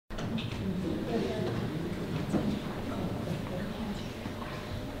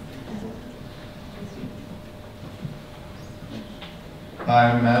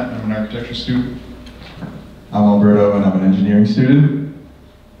Hi, I'm Matt. I'm an architecture student. I'm Alberto, and I'm an engineering student.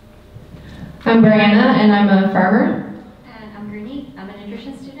 I'm Brianna, and I'm a farmer. And I'm Gurney. I'm a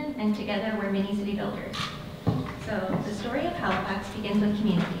nutrition student, and together we're mini city builders. So the story of Halifax begins with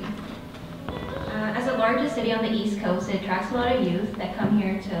community. As the largest city on the East Coast, it attracts a lot of youth that come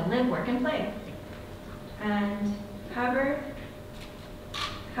here to live, work, and play. And however,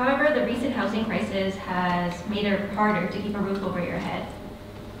 the recent housing crisis has made it harder to keep a roof over your head,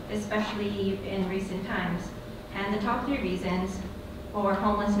 especially in recent times. And the top 3 reasons for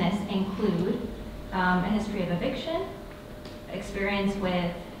homelessness include a history of eviction, experience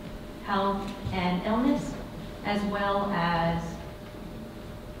with health and illness, as well as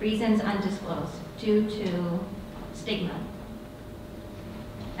reasons undisclosed due to stigma.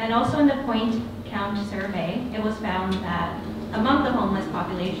 And also in the point count survey, it was found that among the homeless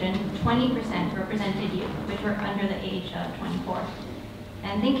population, 20% represented youth, which were under the age of 24.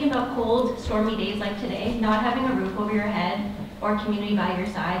 And thinking about cold, stormy days like today, not having a roof over your head or community by your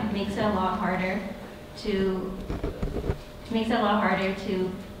side makes it a lot harder to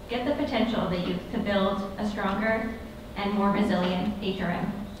get the potential of the youth to build a stronger and more resilient HRM.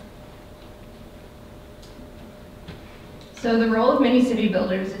 So the role of many city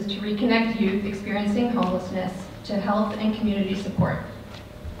builders is to reconnect youth experiencing homelessness to health and community support.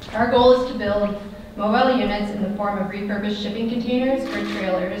 Our goal is to build mobile units in the form of refurbished shipping containers or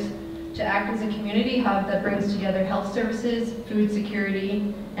trailers to act as a community hub that brings together health services, food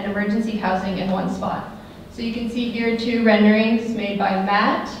security, and emergency housing in one spot. So you can see here 2 renderings made by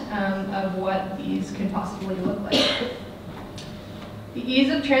Matt of what these could possibly look like. The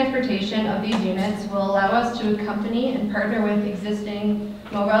ease of transportation of these units will allow us to accompany and partner with existing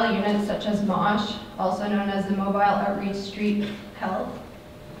mobile units such as MOSH, also known as the Mobile Outreach Street Health,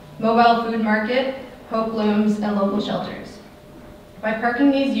 Mobile Food Market, Hope Blooms, and local shelters. By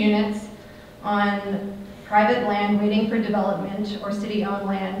parking these units on private land waiting for development or city-owned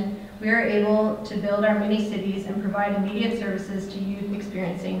land, we are able to build our mini cities and provide immediate services to youth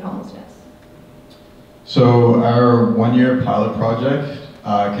experiencing homelessness. So our 1-year pilot project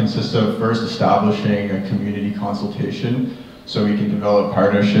consists of first establishing a community consultation so we can develop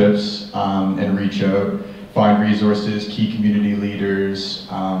partnerships and reach out, find resources, key community leaders,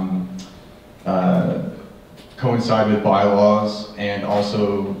 coincide with bylaws, and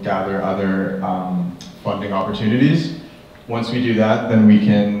also gather other funding opportunities. Once we do that, then we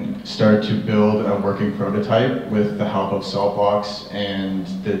can start to build a working prototype with the help of Saltbox and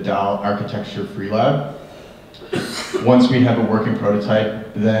the Dow Architecture Free Lab. Once we have a working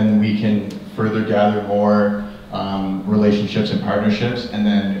prototype, then we can further gather more relationships and partnerships, and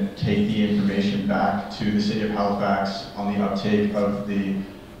then take the information back to the City of Halifax on the uptake of the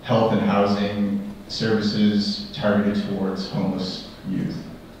health and housing services targeted towards homeless youth.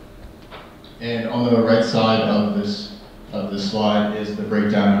 And on the right side of this slide is the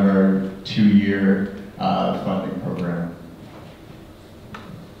breakdown of our 2-year funding program.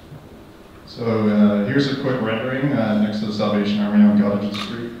 So here's a quick rendering next to the Salvation Army on Goddard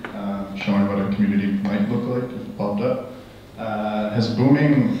Street, showing what a community might look like if it popped up. As a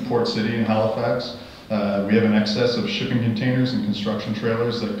booming port city in Halifax, we have an excess of shipping containers and construction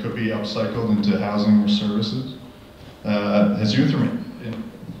trailers that could be upcycled into housing or services.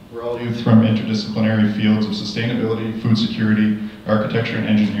 We're all youth from interdisciplinary fields of sustainability, food security, architecture, and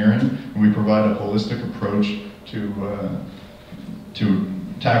engineering, and we provide a holistic approach to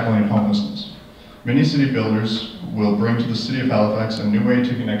tackling homelessness. Many city builders will bring to the City of Halifax a new way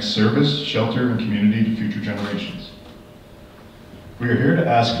to connect service, shelter, and community to future generations. We are here to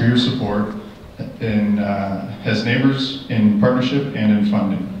ask for your support as neighbors in partnership and in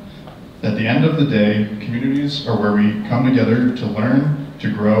funding. At the end of the day, communities are where we come together to learn,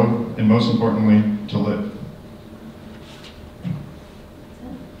 to grow, and most importantly, to live.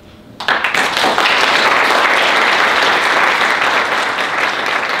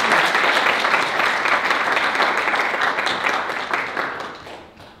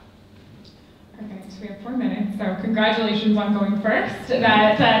 So congratulations on going first.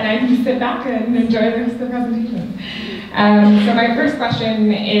 Now you can sit back and enjoy the rest of the presentation. So my first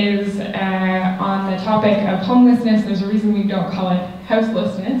question is on the topic of homelessness. There's a reason we don't call it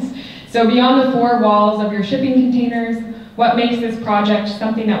houselessness. So beyond the 4 walls of your shipping containers, what makes this project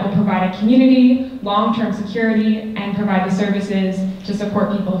something that will provide a community, long-term security, and provide the services to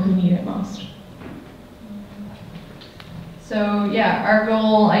support people who need it most? So yeah, our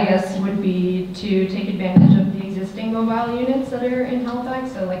goal, I guess, would be to take advantage of the existing mobile units that are in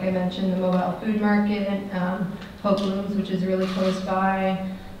Halifax. So like I mentioned, the Mobile Food Market, Hope Blooms, which is really close by,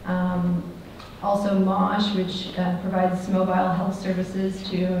 Also MOSH, which provides mobile health services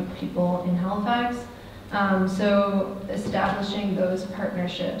to people in Halifax. So establishing those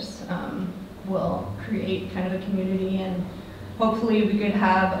partnerships will create kind of a community, and hopefully we could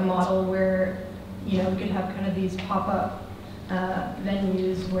have a model where, we could have kind of these pop-up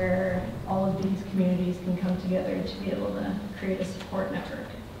venues where all of these communities can come together to be able to create a support network.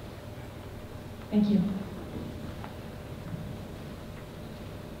 Thank you.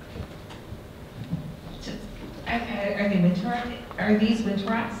 Are they winter? Are these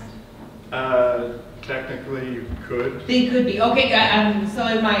winterized? Technically, you could. They could be. Okay. So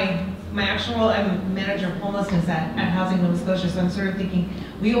in my actual role, I'm manager of homelessness at Housing Nova Scotia. So I'm sort of thinking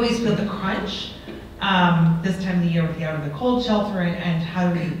we always feel the crunch this time of the year with the out of the cold shelter and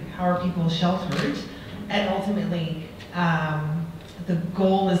how are people sheltered, and ultimately the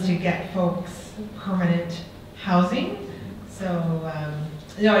goal is to get folks permanent housing. So.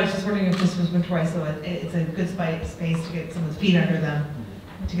 No, I was just wondering if this was winterized, so it's a good space to get someone's feet under them,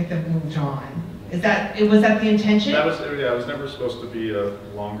 to get them moved on. Was that the intention? It was never supposed to be a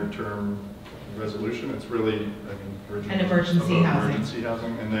longer-term resolution. It's really, originally an emergency housing. Emergency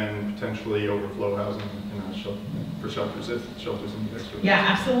housing, and then potentially overflow housing for shelters if shelters need extra. Yeah,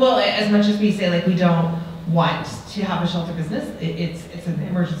 absolutely. Well, as much as we say like we don't want to have a shelter business, it's an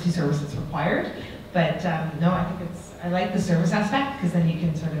emergency service that's required. But no, I think I like the service aspect, because then you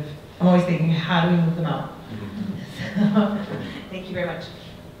can sort of, I'm always thinking, how do we move them out? So, thank you very much.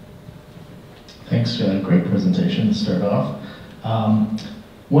 Thanks, great presentation to start off.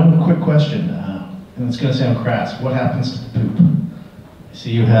 One quick question, and it's going to sound crass. What happens to the poop? So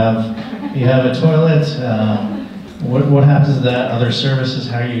you have a toilet. What happens to that? Other services?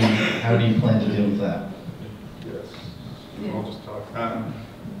 How do you plan to deal with that? Yes, I'll just talk.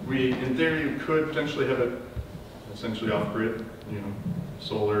 In theory, you could potentially have it essentially off-grid,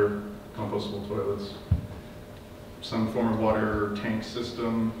 solar, compostable toilets, some form of water tank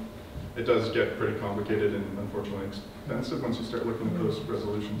system. It does get pretty complicated and unfortunately expensive once you start looking at those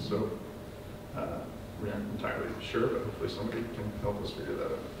resolutions, so we aren't entirely sure, but hopefully somebody can help us figure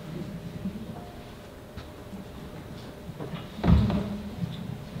that out.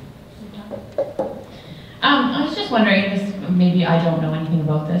 I was just wondering, maybe I don't know anything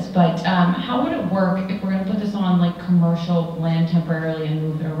about this, but how would it work if we're going to put this on like commercial land temporarily and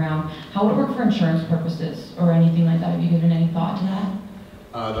move it around? How would it work for insurance purposes or anything like that? Have you given any thought to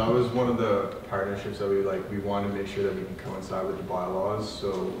that? That was one of the partnerships that we wanted to make sure that we can coincide with the bylaws.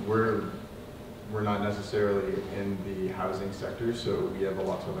 So we're not necessarily in the housing sector, so we have a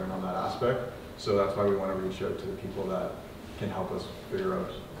lot to learn on that aspect. So that's why we want to reach out to the people that can help us figure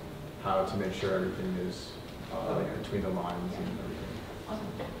out how to make sure everything is between the lines and everything. Awesome.